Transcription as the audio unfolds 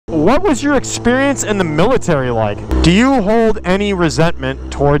what was your experience in the military like? Do you hold any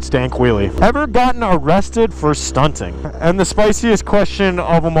resentment towards Dankwheelie? Ever gotten arrested for stunting? And the spiciest question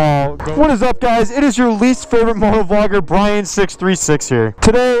of them all. What is up, guys? It is your least favorite motovlogger, Brian636 here.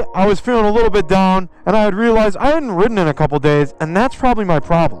 Today, I was feeling a little bit down, and I had realized I hadn't ridden in a couple days, and that's probably my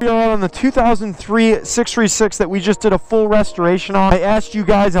problem. We are on the 2003 636 that we just did a full restoration on. I asked you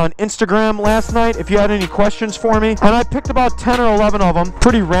guys on Instagram last night if you had any questions for me, and I picked about 10 or 11 of them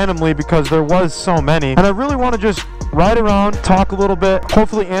pretty randomly because there was so many, and I really want to just ride around, talk a little bit,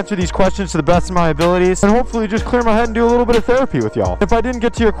 hopefully answer these questions to the best of my abilities, and hopefully just clear my head and do a little bit of therapy with y'all. If I didn't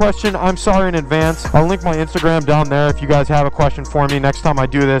get to your question, I'm sorry in advance. I'll link my Instagram down there if you guys have a question for me next time I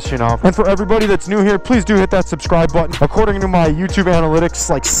do this, you know. And for everybody that's new here, please do hit that subscribe button. According to my YouTube analytics,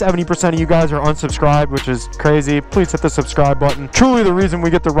 like 70% of you guys are unsubscribed, which is crazy. Please hit the subscribe button. Truly the reason we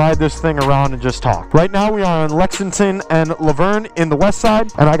get to ride this thing around and just talk. Right now we are in Lexington and Laverne in the west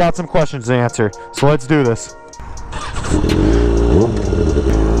side, and I got some questions to answer. So let's do this. A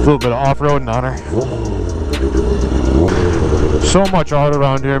little bit of off-roading on her. So much art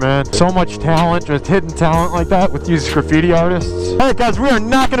around here, man. So much talent, just hidden talent like that with these graffiti artists. Alright guys, we are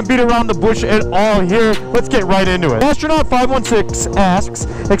not going to beat around the bush at all here. Let's get right into it. Astronaut516 asks,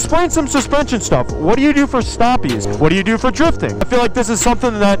 explain some suspension stuff. What do you do for stoppies? What do you do for drifting? I feel like this is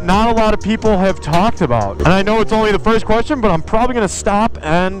something that not a lot of people have talked about. And I know it's only the first question, but I'm probably going to stop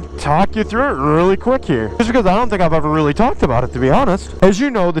and talk you through it really quick here. Just because I don't think I've ever really talked about it, to be honest. As you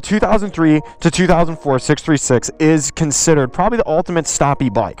know, the 2003 to 2004 636 is considered probably the ultimate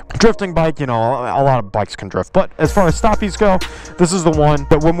stoppie bike. Drifting bike, you know, a lot of bikes can drift, but as far as stoppies go, this is the one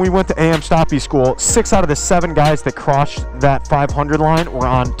that when we went to AM stoppie school, 6 out of the 7 guys that crossed that 500 line were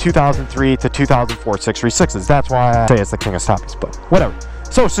on 2003 to 2004 636s. That's why I say it's the king of stoppies, but whatever.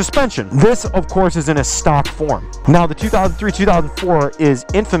 So suspension, this of course is in a stock form. Now the 2003-2004 is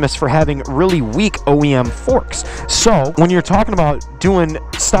infamous for having really weak OEM forks. So when you're talking about doing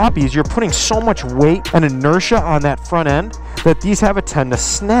stoppies, you're putting so much weight and inertia on that front end that these have a tend to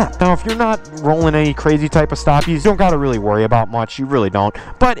snap. Now if you're not rolling any crazy type of stoppies, you don't gotta really worry about much, you really don't.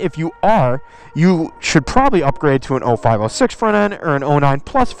 But if you are, you should probably upgrade to an 0506 front end or an 09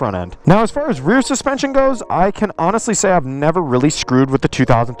 plus front end. Now as far as rear suspension goes, I can honestly say I've never really screwed with the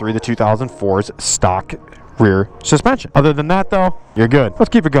 2003 to 2004's stock rear suspension. Other than that though, you're good. Let's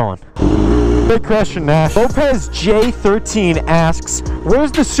keep it going. Big question, Nash. Lopez J13 asks,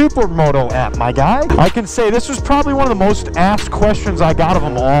 where's the Supermoto at, my guy? I can say this was probably one of the most asked questions I got of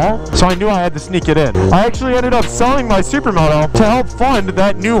them all, so I knew I had to sneak it in. I actually ended up selling my Supermoto to help fund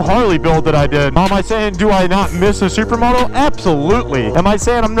that new Harley build that I did. Am I saying, do I not miss a Supermoto? Absolutely. Am I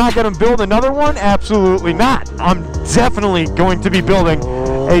saying I'm not going to build another one? Absolutely not. I'm definitely going to be building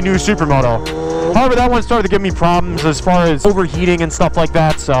a new Supermoto. However, that one started to give me problems as far as overheating and stuff like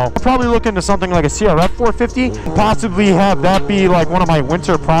that, so I'll probably look into something like a CRF 450, possibly have that be like one of my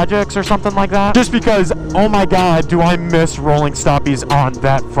winter projects or something like that, just because, oh my god, do I miss rolling stoppies on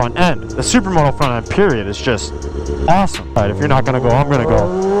that front end. The Supermoto front end, period, is just awesome. All right, if you're not going to go, I'm going to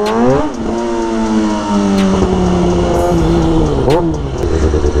go.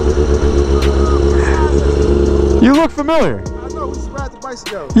 You look familiar.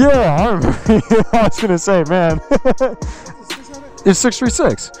 Yeah, I remember. I was gonna say, man. It's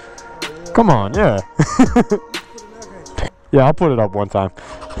 636. Come on, yeah. Yeah, I'll put it up one time.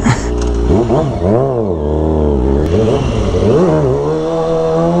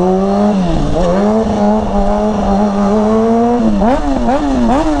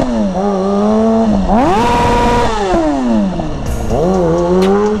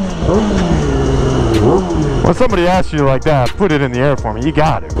 When somebody asks you like that, put it in the air for me. You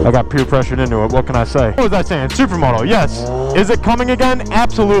got it. I got peer pressured into it. What can I say? What was I saying? Supermoto, yes. Is it coming again?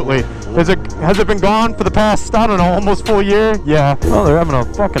 Absolutely. Has it been gone for the past, I don't know, almost full year? Yeah. Oh, they're having a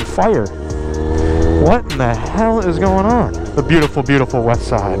fucking fire. What in the hell is going on? The beautiful, beautiful west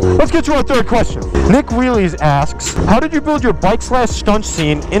side. Let's get to our third question. Nick Wheelies asks, how did you build your bike/stunt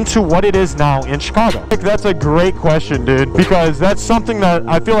scene into what it is now in Chicago? Nick, that's a great question, dude, because that's something that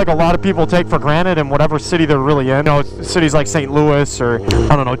I feel like a lot of people take for granted in whatever city they're really in. You know, cities like St. Louis or,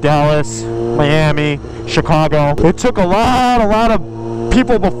 I don't know, Dallas, Miami, Chicago. It took a lot of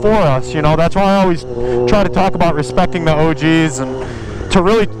people before us, you know. That's why I always try to talk about respecting the OGs and to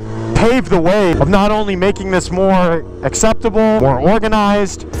really pave the way of not only making this more acceptable, more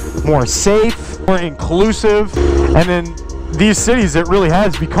organized, more safe, more inclusive, and in these cities it really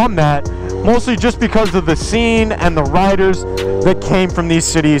has become that, mostly just because of the scene and the riders that came from these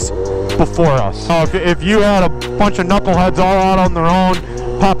cities before us. So if you had a bunch of knuckleheads all out on their own,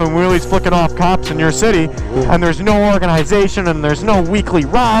 popping wheelies, flicking off cops in your city, and there's no organization, and there's no weekly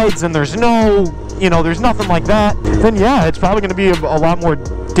rides, and there's no, you know, there's nothing like that, then yeah, it's probably going to be a lot more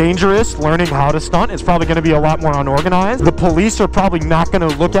dangerous learning how to stunt. It's probably going to be a lot more unorganized. The police are probably not going to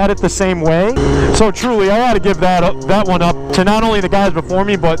look at it the same way. So truly, I got to give that one up to not only the guys before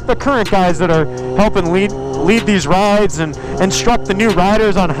me, but the current guys that are helping lead these rides and instruct the new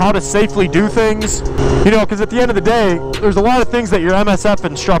riders on how to safely do things. You know, because at the end of the day, there's a lot of things that your MSF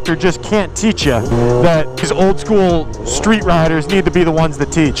instructor just can't teach you that these old school street riders need to be the ones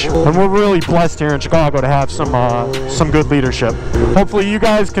that teach. And we're really blessed here in Chicago to have some good leadership. Hopefully you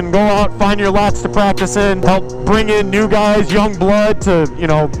guys can go out, find your lots to practice in, help bring in new guys, young blood to, you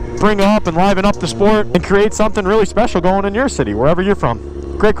know, bring up and liven up the sport and create something really special going in your city, wherever you're from.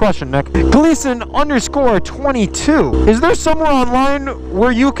 Great question, Nick. Gleason_22. Is there somewhere online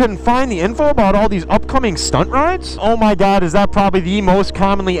where you can find the info about all these upcoming stunt rides? Oh my God, is that probably the most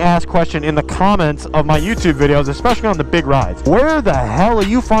commonly asked question in the comments of my YouTube videos, especially on the big rides. Where the hell are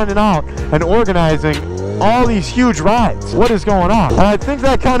you finding out and organizing all these huge rides? What is going on? And I think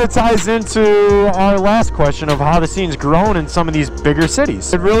that kind of ties into our last question of how the scene's grown in some of these bigger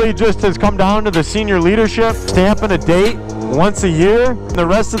cities. It really just has come down to the senior leadership stamping a date once a year, and the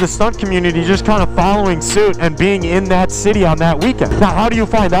rest of the stunt community just kind of following suit and being in that city on that weekend. Now, how do you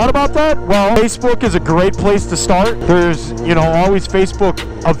find out about that? Well, Facebook is a great place to start. There's, you know, always Facebook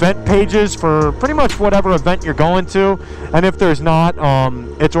event pages for pretty much whatever event you're going to, and if there's not,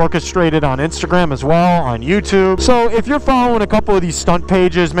 it's orchestrated on Instagram as well, on YouTube. So if you're following a couple of these stunt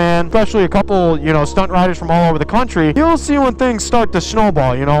pages, man, especially a couple, you know, stunt riders from all over the country, you'll see when things start to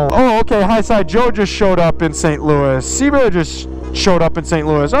snowball, you know. Oh, okay, Highside Joe just showed up in St. Louis. Seabear just showed up in St.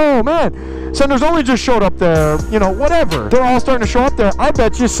 Louis. Oh man, Sender's only just showed up there. You know, whatever. They're all starting to show up there. I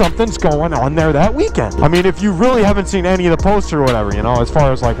bet you something's going on there that weekend. I mean, if you really haven't seen any of the posts or whatever, you know, as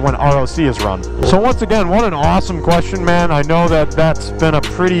far as like when ROC is run. So once again, what an awesome question, man. I know that that's been a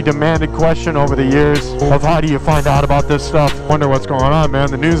pretty demanded question over the years of how do you find out about this stuff. Wonder what's going on, man.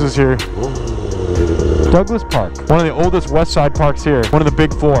 The news is here. Douglas Park, one of the oldest West Side parks here. One of the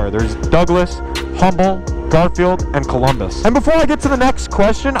big four. There's Douglas, Humboldt, Garfield, and Columbus. And before I get to the next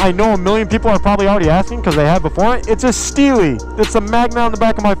question, I know a million people are probably already asking because they have before. It's a Steely. It's a magnet on the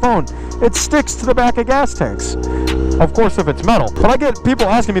back of my phone. It sticks to the back of gas tanks. Of course, if it's metal. But I get people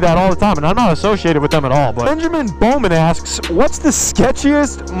asking me that all the time, and I'm not associated with them at all. But Benjamin Bowman asks, what's the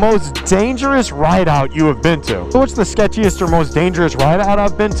sketchiest, most dangerous ride out you have been to? So what's the sketchiest or most dangerous ride out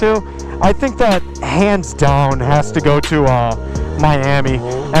I've been to? I think that hands down has to go to Miami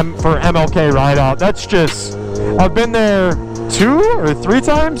for MLK ride out. That's just, I've been there 2 or 3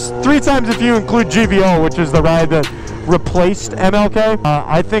 times? 3 times if you include GVO, which is the ride that replaced MLK.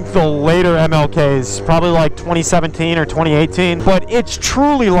 I think the later MLKs, probably like 2017 or 2018, but it's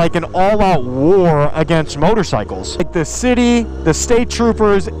truly like an all-out war against motorcycles. Like the city, the state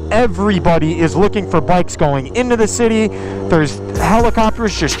troopers, everybody is looking for bikes going into the city. There's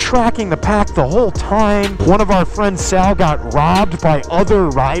helicopters just tracking the pack the whole time. One of our friends, Sal, got robbed by other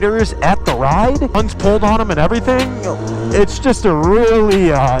riders at the ride. Guns pulled on him and everything. It's just a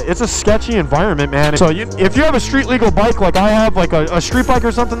really, it's a sketchy environment, man. So if you have a street legal bike like I have, like a street bike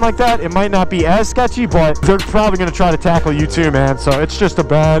or something like that, it might not be as sketchy, but they're probably going to try to tackle you too, man. So it's just a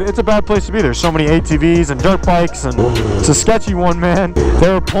bad place to be. There's so many ATVs and dirt bikes, and it's a sketchy one, man. They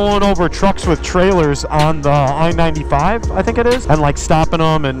were pulling over trucks with trailers on the I-95, I think it is, and like stopping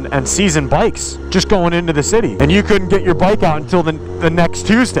them and seizing bikes just going into the city. And you couldn't get your bike out until the next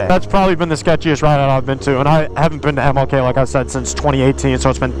Tuesday. That's probably been the sketchiest ride I've been to, and I haven't been to MLK, like I said, since 2018, so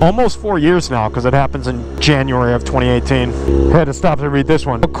it's been almost 4 years now because it happens in January of 2018. I had to stop to read this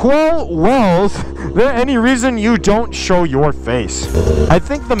one. McQuell Wells, is there any reason you don't show your face? I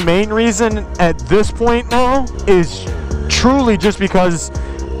think the main reason at this point now is truly just because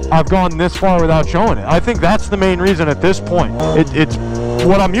I've gone this far without showing it. I think that's the main reason at this point. It's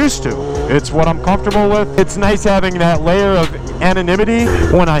what I'm used to. It's what I'm comfortable with. It's nice having that layer of anonymity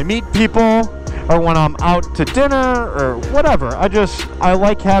when I meet people or when I'm out to dinner or whatever. I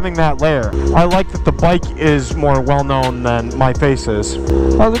like having that layer. I like that the bike is more well known than my face is.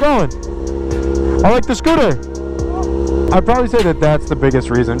 How's it going? I like the scooter. I'd probably say that that's the biggest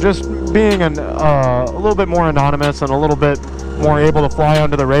reason. Just being a little bit more anonymous and a little bit more able to fly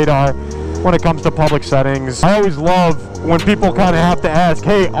under the radar when it comes to public settings. I always love when people kind of have to ask,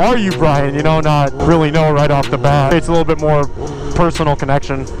 hey, are you Brian? You know, not really know right off the bat. It's a little bit more personal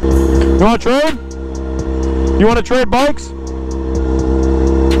connection. You want to trade? You want to trade bikes?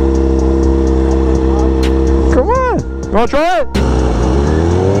 Come on. You want to try it?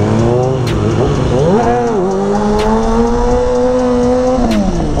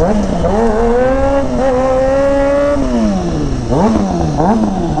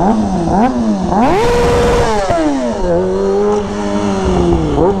 You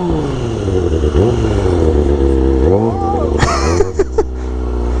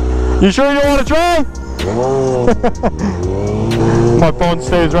sure you don't want to try? My phone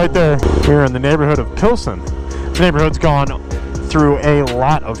stays right there. We're in the neighborhood of Pilsen. This neighborhood's gone through a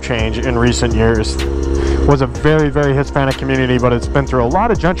lot of change in recent years. It was a very, very Hispanic community, but it's been through a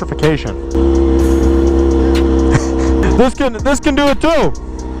lot of gentrification. This can do it too.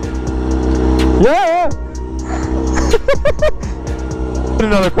 Yeah.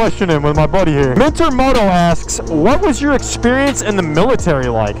 Another question in with my buddy here. Minter Moto asks, what was your experience in the military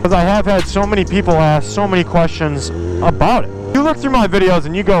like? Because I have had so many people ask so many questions about it. You look through my videos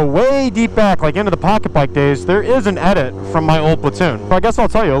and you go way deep back, like into the pocket bike days, there is an edit from my old platoon. So I guess I'll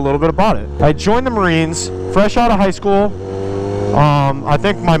tell you a little bit about it. I joined the Marines fresh out of high school. I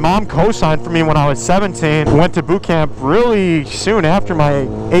think my mom co-signed for me when I was 17. Went to boot camp really soon after my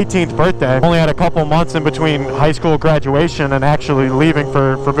 18th birthday. Only had a couple months in between high school graduation and actually leaving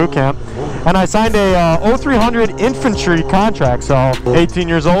for boot camp. And I signed a 0300 infantry contract. So 18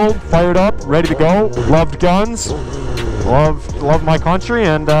 years old, fired up, ready to go. Loved guns. Love my country,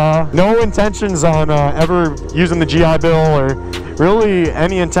 and no intentions on ever using the GI Bill or really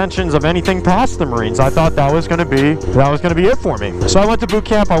any intentions of anything past the Marines. I thought that was going to be it for me. So I went to boot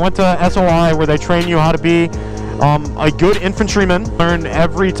camp. I went to SOI, where they train you how to be a good infantryman. Learn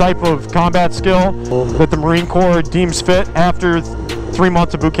every type of combat skill that the Marine Corps deems fit. After 3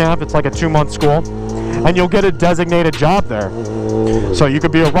 months of boot camp, it's like a 2-month school, and you'll get a designated job there. So you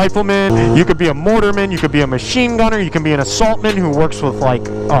could be a rifleman, you could be a mortarman, you could be a machine gunner, you can be an assaultman who works with like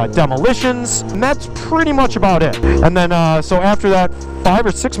demolitions, and that's pretty much about it. And then so after that 5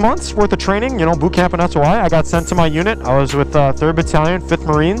 or 6 months worth of training, you know, boot camp and SOI, I got sent to my unit. I was with 3rd Battalion, 5th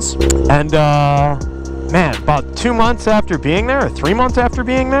Marines, and man, about 2 months after being there, or 3 months after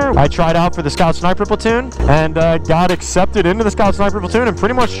being there, I tried out for the Scout Sniper Platoon and got accepted into the Scout Sniper Platoon, and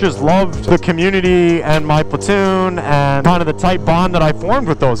pretty much just loved the community and my platoon and kind of the tight bond that I formed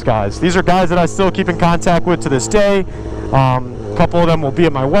with those guys. These are guys that I still keep in contact with to this day. A couple of them will be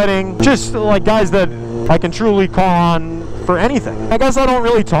at my wedding. Just like guys that I can truly call on for anything. I guess I don't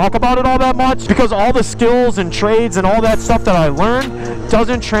really talk about it all that much because all the skills and trades and all that stuff that I learned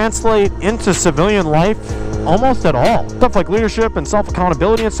doesn't translate into civilian life almost at all. Stuff like leadership and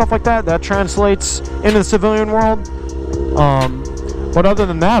self-accountability and stuff like that, that translates into the civilian world. But other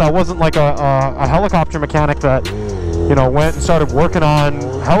than that, I wasn't like a helicopter mechanic that, you know, went and started working on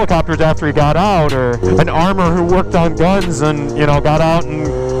helicopters after he got out, or an armor who worked on guns and, you know, got out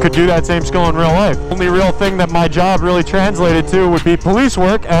and could do that same skill in real life. The only real thing that my job really translated to would be police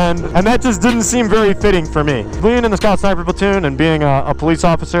work, and that just didn't seem very fitting for me. Being in the Scout Sniper Platoon and being a police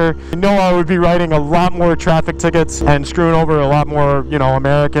officer, I know I would be writing a lot more traffic tickets and screwing over a lot more, you know,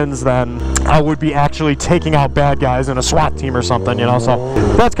 Americans than I would be actually taking out bad guys in a SWAT team or something, you know. So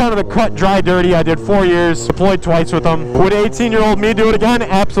that's kind of the cut, dry, dirty. I did 4 years, deployed twice with them. Would 18-year-old me do it again?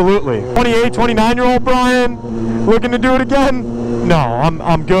 Absolutely. 28, 29-year-old Brian looking to do it again? No,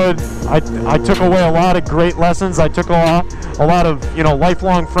 I'm good. I took away a lot of great lessons. I took a lot of, you know,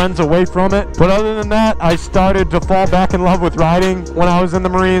 lifelong friends away from it. But other than that, I started to fall back in love with riding when I was in the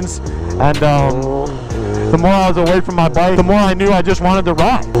Marines. And the more I was away from my bike, the more I knew I just wanted to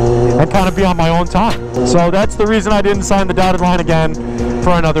ride and kind of be on my own time. So that's the reason I didn't sign the dotted line again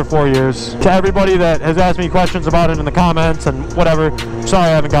for another 4 years. To everybody that has asked me questions about it in the comments and whatever, sorry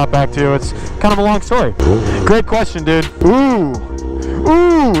I haven't got back to you. It's kind of a long story. Great question, dude.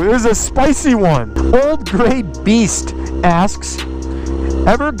 Ooh, there's a spicy one. Old Gray Beast asks,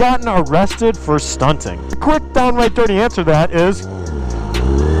 ever gotten arrested for stunting? The quick, downright dirty answer to that is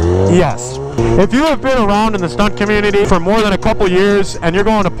yes. If you have been around in the stunt community for more than a couple years and you're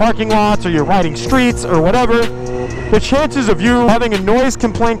going to parking lots or you're riding streets or whatever, the chances of you having a noise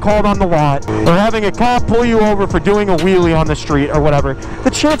complaint called on the lot or having a cop pull you over for doing a wheelie on the street or whatever, the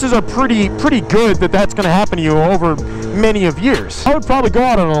chances are pretty good that that's going to happen to you over many of years. I would probably go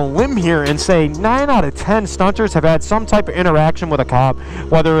out on a limb here and say 9 out of 10 stunters have had some type of interaction with a cop,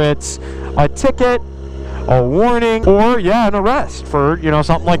 whether it's a ticket, a warning, or yeah, an arrest for, you know,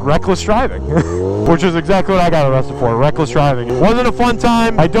 something like reckless driving. Which is exactly what I got arrested for, reckless driving. It wasn't a fun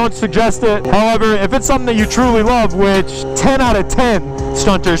time. I don't suggest it. However, if it's something that you truly love, which 10 out of 10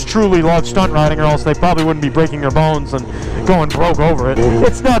 stunters truly love stunt riding, or else they probably wouldn't be breaking their bones and going broke over it.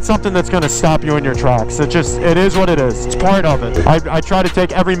 It's not something that's going to stop you in your tracks. It is what it is. It's part of it. I try to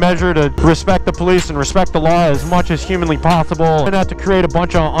take every measure to respect the police and respect the law as much as humanly possible, and not to create a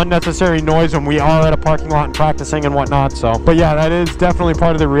bunch of unnecessary noise when we are at a parking lot and practicing and whatnot. So, but yeah, that is definitely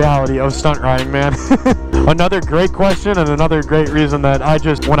part of the reality of stunt riding, man. Another great question, and another great reason that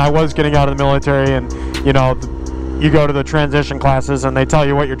when I was getting out of the military, and you know, you go to the transition classes and they tell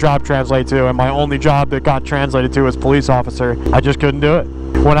you what your job translates to, and my only job that got translated to was police officer. I just couldn't do it.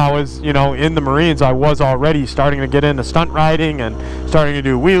 When I was, you know, in the Marines, I was already starting to get into stunt riding and starting to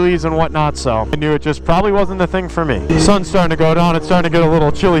do wheelies and whatnot, so I knew it just probably wasn't the thing for me. Sun's starting to go down. It's starting to get a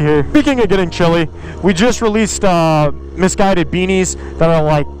little chilly here. Speaking of getting chilly, we just released misguided beanies that are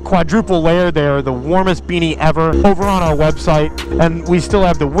like quadruple layer. They are the warmest beanie ever over on our website, and we still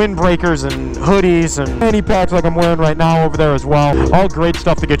have the windbreakers and hoodies and fanny packs like I'm wearing right now over there as well. All great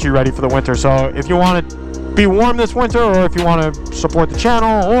stuff to get you ready for the winter. So if you want to be warm this winter, or if you want to support the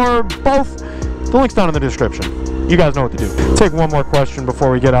channel, or both, the link's down in the description. You guys know what to do. Take one more question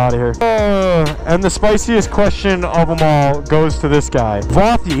before we get out of here. And the spiciest question of them all goes to this guy.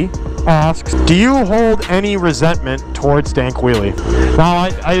 Vothy asks, do you hold any resentment towards Dankwheelie? Now,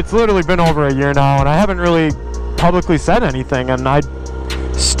 it's literally been over a year now, and I haven't really publicly said anything, and I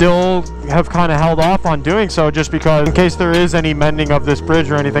still have kind of held off on doing so, just because in case there is any mending of this bridge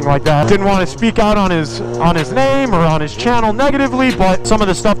or anything like that. Didn't want to speak out on his name or on his channel negatively, but some of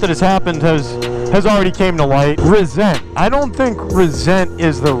the stuff that has happened has already came to light. Resent. I don't think resent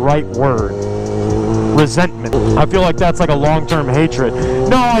is the right word. Resentment. I feel like that's like a long-term hatred.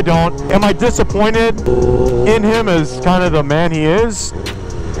 No, I don't. Am I disappointed in him as kind of the man he is?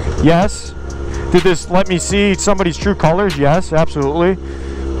 Yes. Did this let me see somebody's true colors? Yes, absolutely.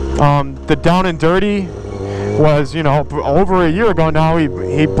 The down and dirty was, you know, over a year ago now.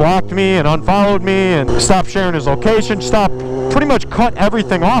 He blocked me and unfollowed me and stopped sharing his location, pretty much cut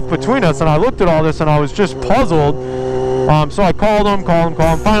everything off between us. And I looked at all this and I was just puzzled. So I called him,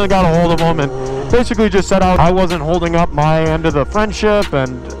 finally got a hold of him, and basically just said I wasn't holding up my end of the friendship,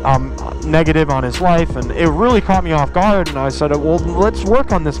 and I'm negative on his life, and it really caught me off guard. And I said, well, let's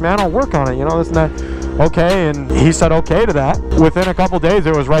work on this, man. I'll work on it, you know, this and that. Okay, and he said okay to that. Within a couple days,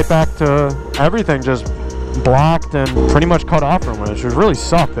 it was right back to everything, just blocked and pretty much cut off from it, which really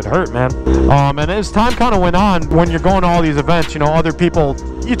sucked. It hurt, man. And as time kind of went on, when you're going to all these events, you know, other people,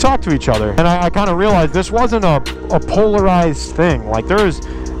 you talk to each other, and I kind of realized this wasn't a polarized thing. Like, there's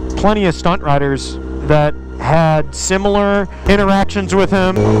plenty of stunt riders that had similar interactions with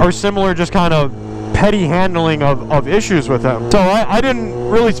him, or similar just kind of petty handling of issues with him. So I didn't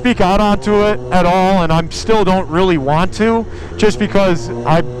really speak out onto it at all, and I still don't really want to, just because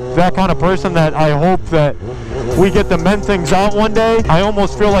I'm that kind of person that I hope that we get to mend things out one day. I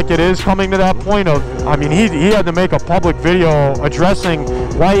almost feel like it is coming to that point of, I mean, he had to make a public video addressing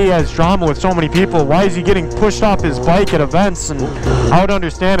why he has drama with so many people. Why is he getting pushed off his bike at events? And I would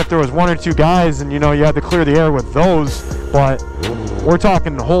understand if there was one or two guys and, you know, you had to clear the air with those, but we're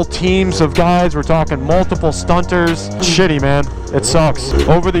talking whole teams of guys. We're talking multiple stunters. Shitty, man. It sucks.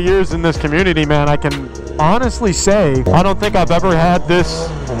 Over the years in this community, man, I can honestly say I don't think I've ever had this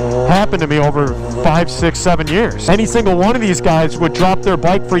happen to me over 5, 6, 7 years. Any single one of these guys would drop their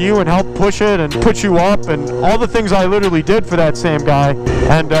bike for you and help push it and put you up, and all the things I literally did for that same guy,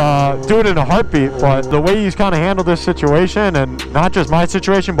 and do it in a heartbeat. But the way he's kind of handled this situation, and not just my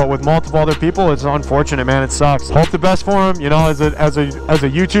situation, but with multiple other people, it's unfortunate, man. It sucks. Hope the best for him. You know, as a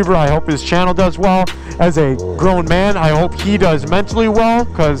YouTuber, I hope his channel does well. As a grown man, I hope he does mentally well,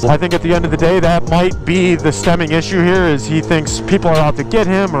 because I think at the end of the day, that might be the stemming issue here, is he thinks people are out to get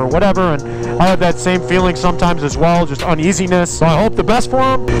him or whatever, and I have that same feeling sometimes as well, just uneasiness. So I hope the best for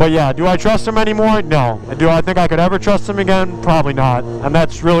him. But yeah, do I trust him anymore? No. Do I think I could ever trust him again? Probably not. And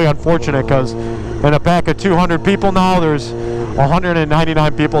that's really unfortunate, because in a pack of 200 people now, there's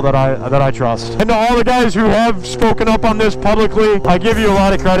 199 people that I trust. And to all the guys who have spoken up on this publicly, I give you a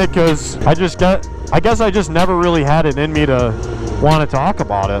lot of credit, because I guess I just never really had it in me to want to talk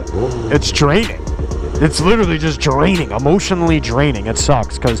about it. It's draining. It's literally just draining, emotionally draining. It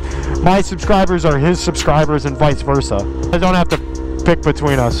sucks, because my subscribers are his subscribers and vice versa. I don't have to pick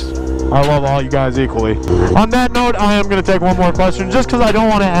between us. I love all you guys equally. On that note, I am going to take one more question, just because I don't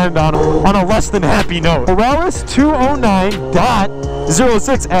want to end on a less than happy note.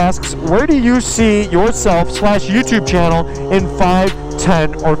 Morales209.06 asks, where do you see yourself / YouTube channel in 5,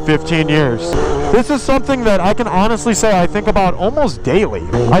 10, or 15 years? This is something that I can honestly say I think about almost daily.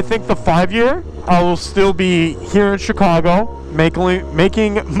 I think the 5-year, I will still be here in Chicago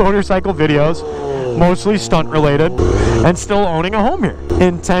making motorcycle videos. mostly stunt related, and still owning a home here.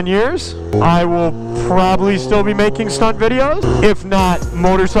 In 10 years, I will probably still be making stunt videos, if not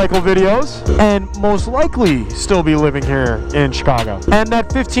motorcycle videos, and most likely still be living here in Chicago. And that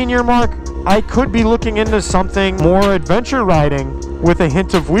 15-year mark, I could be looking into something more adventure riding with a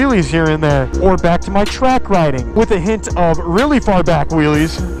hint of wheelies here and there, or back to my track riding with a hint of really far back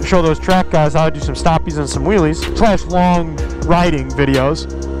wheelies. Show those track guys how to do some stoppies and some wheelies, / long riding videos.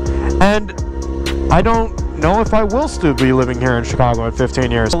 And I don't know if I will still be living here in Chicago in 15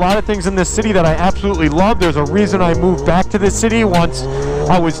 years. A lot of things in this city that I absolutely love. There's a reason I moved back to this city once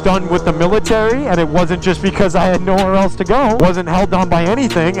I was done with the military, and it wasn't just because I had nowhere else to go. Wasn't held down by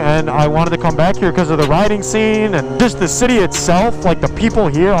anything, and I wanted to come back here because of the riding scene and just the city itself, like the people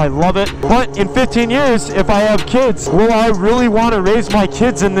here. I love it. But in 15 years, if I have kids, will I really want to raise my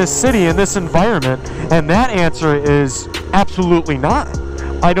kids in this city, in this environment? And that answer is absolutely not.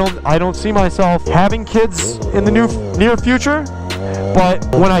 I don't see myself having kids in the near future, but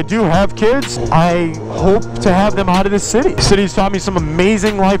when I do have kids, I hope to have them out of this city. The city's taught me some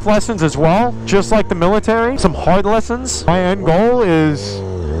amazing life lessons as well, just like the military, some hard lessons. My end goal is,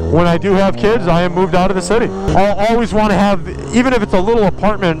 when I do have kids, I am moved out of the city. I'll always want to have, even if it's a little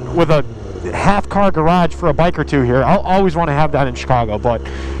apartment with a half-car garage for a bike or two here, I'll always want to have that in Chicago. But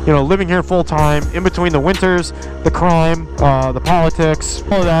you know, living here full-time, in between the winters, the crime, the politics,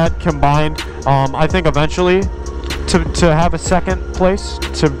 all of that combined, I think eventually to have a second place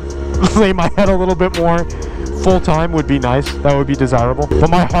to lay my head a little bit more full-time would be nice. That would be desirable. But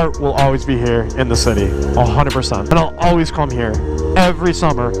my heart will always be here in the city, 100%. And I'll always come here every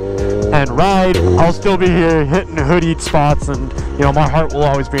summer and ride. I'll still be here hitting hoodie spots, and you know, my heart will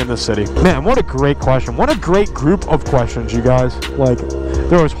always be in this city. Man, what a great question. What a great group of questions, you guys. Like,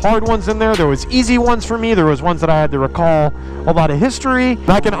 there was hard ones in there, there was easy ones for me, there was ones that I had to recall a lot of history. And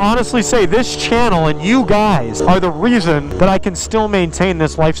I can honestly say this channel and you guys are the reason that I can still maintain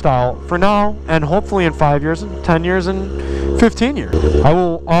this lifestyle for now, and hopefully in 5 years and 10 years and 15 years. I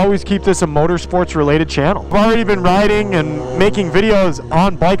will always keep this a motorsports related channel. I've already been riding and making videos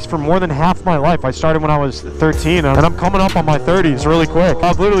on bikes for more than half my life. I started when I was 13, and I'm coming up on my 30s really quick.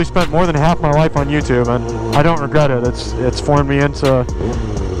 I've literally spent more than half my life on YouTube, and I don't regret it. It's formed me into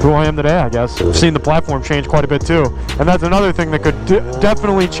who I am today, I guess. I've seen the platform change quite a bit too, and that's another thing that could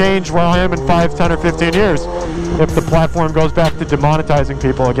definitely change where I am in 5, 10, or 15 years if the platform goes back to demonetizing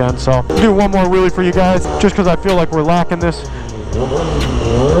people again. So I'll do one more wheelie for you guys, just because I feel like we're lacking this.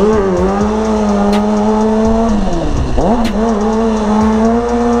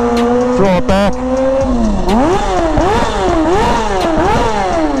 Throw it back.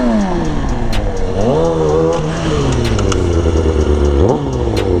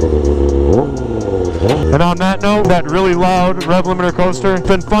 And on that note, that really loud rev limiter coaster, it's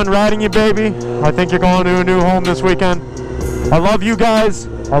been fun riding you, baby. I think you're going to a new home this weekend. I love you guys.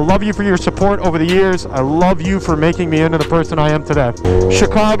 I love you for your support over the years. I love you for making me into the person I am today.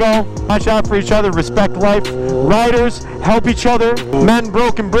 Chicago, watch out for each other, respect life. Riders, help each other. Men,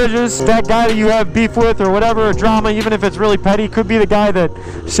 broken bridges. That guy that you have beef with or whatever, a drama, even if it's really petty, could be the guy that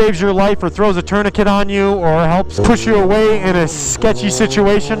saves your life or throws a tourniquet on you or helps push you away in a sketchy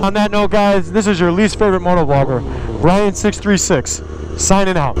situation. On that note, guys, this is your least favorite motovlogger, Brian636,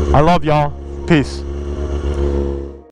 signing out. I love y'all. Peace.